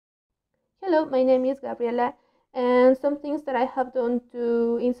Hello, my name is Gabriela, and some things that I have done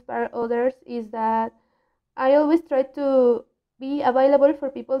to inspire others is that I always try to be available for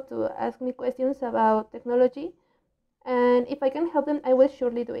people to ask me questions about technology, and if I can help them, I will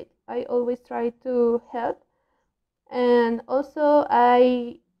surely do it. I always try to help, and also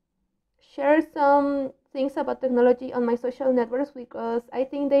I share some things about technology on my social networks because I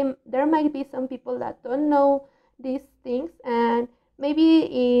think there might be some people that don't know these things, and maybe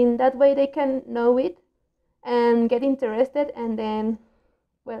in that way they can know it and get interested and then,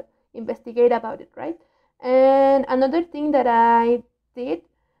 well, investigate about it, right? And another thing that I did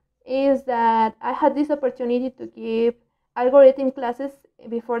is that I had this opportunity to give algorithm classes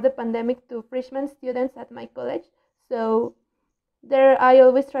before the pandemic to freshman students at my college. So there I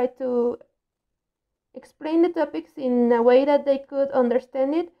always try to explain the topics in a way that they could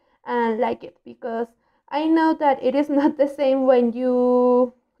understand it and like it, because I know that it is not the same when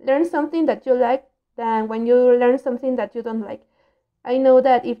you learn something that you like than when you learn something that you don't like. I know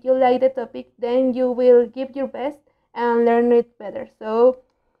that if you like the topic, then you will give your best and learn it better. So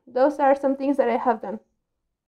those are some things that I have done.